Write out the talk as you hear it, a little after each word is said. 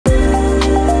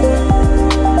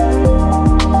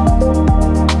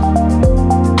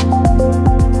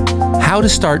how to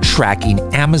start tracking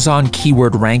Amazon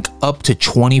keyword rank up to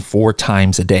 24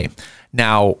 times a day.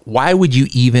 Now, why would you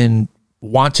even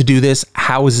want to do this?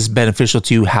 How is this beneficial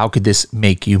to you? How could this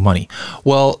make you money?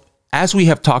 Well, as we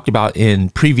have talked about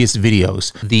in previous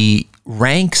videos, the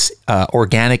ranks,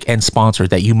 organic and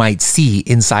sponsored, that you might see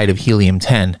inside of Helium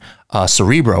 10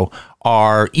 Cerebro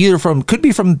are either from, could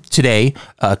be from today,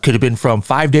 could have been from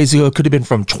 5 days ago, could have been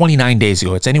from 29 days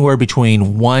ago. It's anywhere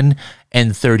between 1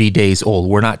 and 30 days old.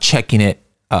 We're not checking it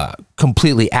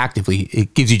completely actively.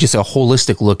 It gives you just a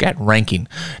holistic look at ranking.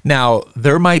 Now,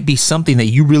 there might be something that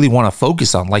you really want to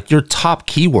focus on, like your top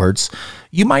keywords.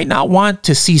 You might not want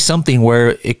to see something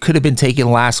where it could have been taken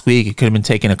last week, it could have been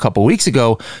taken a couple weeks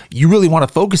ago. You really want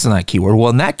to focus on that keyword. Well,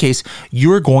 in that case,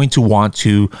 you're going to want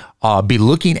to be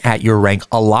looking at your rank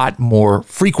a lot more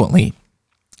frequently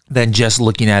than just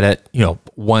looking at it,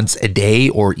 once a day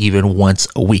or even once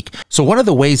a week. So one of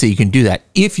the ways that you can do that,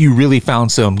 if you really found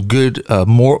some good,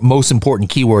 most important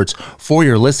keywords for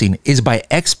your listing, is by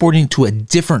exporting to a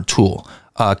different tool,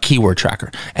 keyword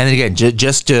tracker. And again,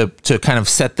 just to kind of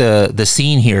set the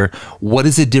scene here, what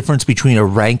is the difference between a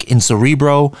rank in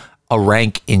Cerebro, a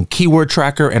rank in keyword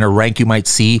tracker, and a rank you might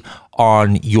see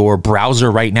on your browser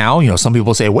right now? Some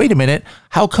people say, wait a minute,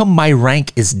 how come my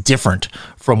rank is different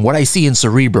from what I see in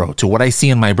Cerebro to what I see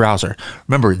in my browser?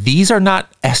 Remember, these are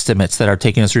not estimates that are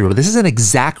taken in Cerebro. This is an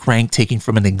exact rank taken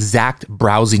from an exact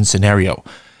browsing scenario.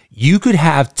 You could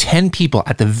have 10 people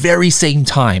at the very same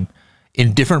time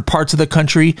in different parts of the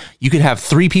country. You could have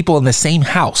 3 people in the same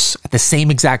house at the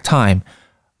same exact time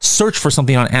search for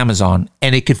something on Amazon,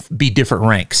 and it could be different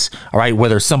ranks. All right,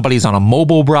 whether somebody's on a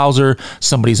mobile browser,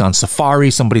 somebody's on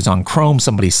Safari, somebody's on Chrome,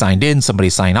 somebody signed in,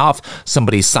 somebody signed off,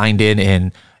 somebody signed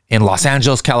in Los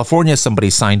Angeles, California,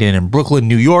 somebody signed in Brooklyn,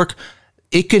 New York.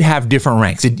 It could have different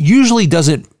ranks. It usually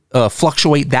doesn't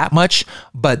fluctuate that much,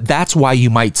 but that's why you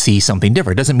might see something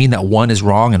different. It doesn't mean that one is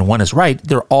wrong and one is right.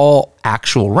 They're all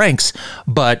actual ranks,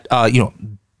 but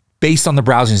based on the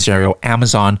browsing scenario,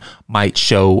 Amazon might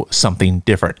show something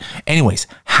different. Anyways,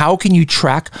 how can you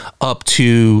track up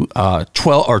to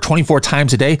 12 or 24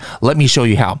 times a day? Let me show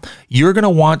you how. You're going to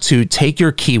want to take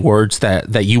your keywords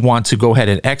that you want to go ahead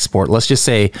and export. Let's just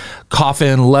say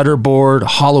coffin, letterboard,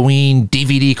 Halloween,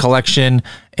 DVD collection,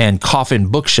 and coffin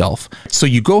bookshelf. So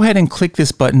you go ahead and click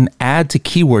this button, add to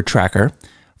keyword tracker,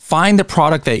 find the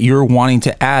product that you're wanting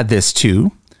to add this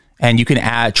to, and you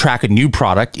can track a new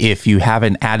product if you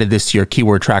haven't added this to your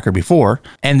keyword tracker before.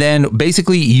 And then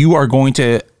basically you are going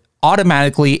to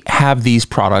automatically have these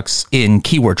products in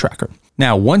keyword tracker.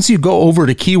 Now, once you go over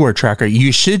to keyword tracker,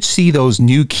 you should see those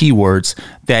new keywords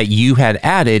that you had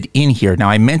added in here. Now,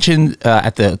 I mentioned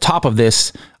at the top of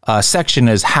this section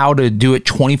is how to do it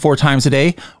 24 times a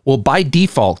day. Well, by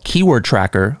default, keyword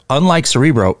tracker, unlike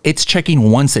Cerebro, it's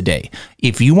checking once a day.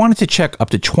 If you wanted to check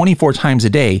up to 24 times a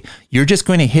day, you're just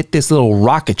going to hit this little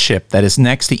rocket ship that is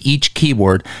next to each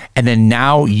keyword, and then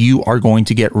now you are going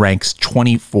to get ranks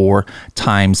 24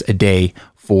 times a day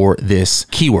for this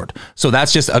keyword. So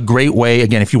that's just a great way.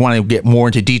 Again, if you want to get more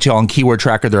into detail on keyword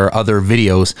tracker, there are other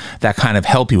videos that kind of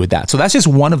help you with that. So that's just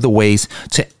one of the ways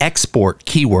to export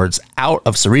keywords out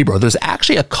of Cerebro. There's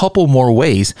actually a couple more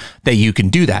ways that you can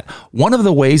do that. One of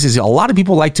the ways is a lot of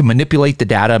people like to manipulate the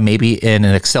data maybe in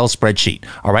an Excel spreadsheet.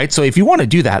 All right. So if you want to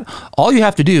do that, all you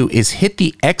have to do is hit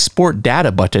the export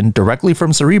data button directly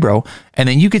from Cerebro. And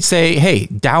then you could say, hey,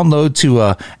 download to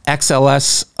a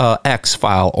XLSX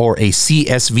file or a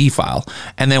CSV file.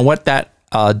 And then what that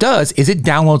does is it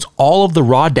downloads all of the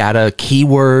raw data,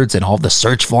 keywords, and all the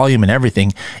search volume and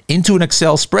everything into an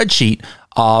Excel spreadsheet.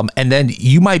 And then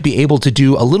you might be able to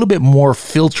do a little bit more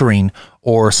filtering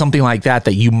or something like that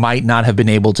that you might not have been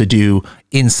able to do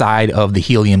inside of the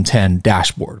Helium 10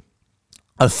 dashboard.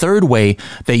 A third way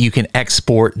that you can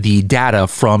export the data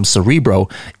from Cerebro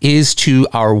is to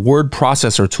our word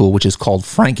processor tool, which is called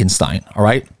Frankenstein. All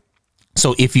right.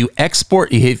 So if you export,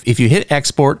 if you hit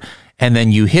export and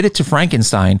then you hit it to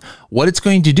Frankenstein, what it's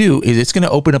going to do is it's going to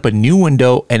open up a new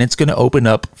window and it's going to open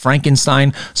up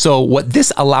Frankenstein. So what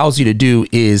this allows you to do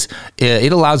is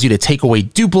it allows you to take away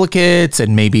duplicates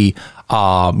and maybe,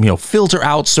 filter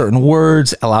out certain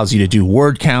words, allows you to do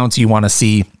word counts. You want to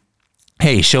see,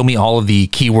 hey, show me all of the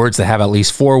keywords that have at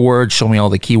least 4 words. Show me all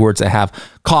the keywords that have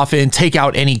coffin. Take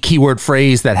out any keyword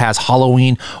phrase that has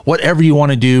Halloween. Whatever you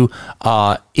want to do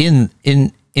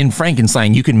in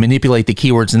Frankenstein, you can manipulate the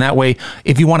keywords in that way.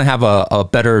 If you want to have a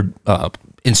better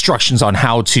instructions on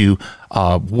how to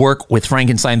work with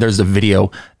Frankenstein, there's a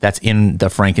video that's in the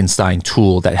Frankenstein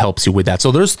tool that helps you with that.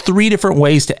 So there's 3 different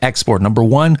ways to export. Number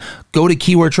 1, go to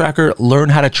Keyword Tracker, learn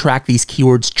how to track these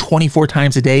keywords 24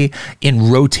 times a day in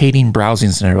rotating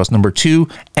browsing scenarios. Number 2,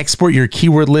 export your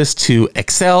keyword list to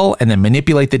Excel and then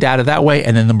manipulate the data that way.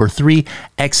 And then number 3,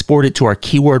 export it to our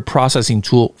keyword processing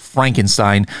tool,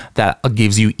 Frankenstein, that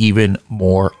gives you even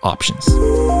more options.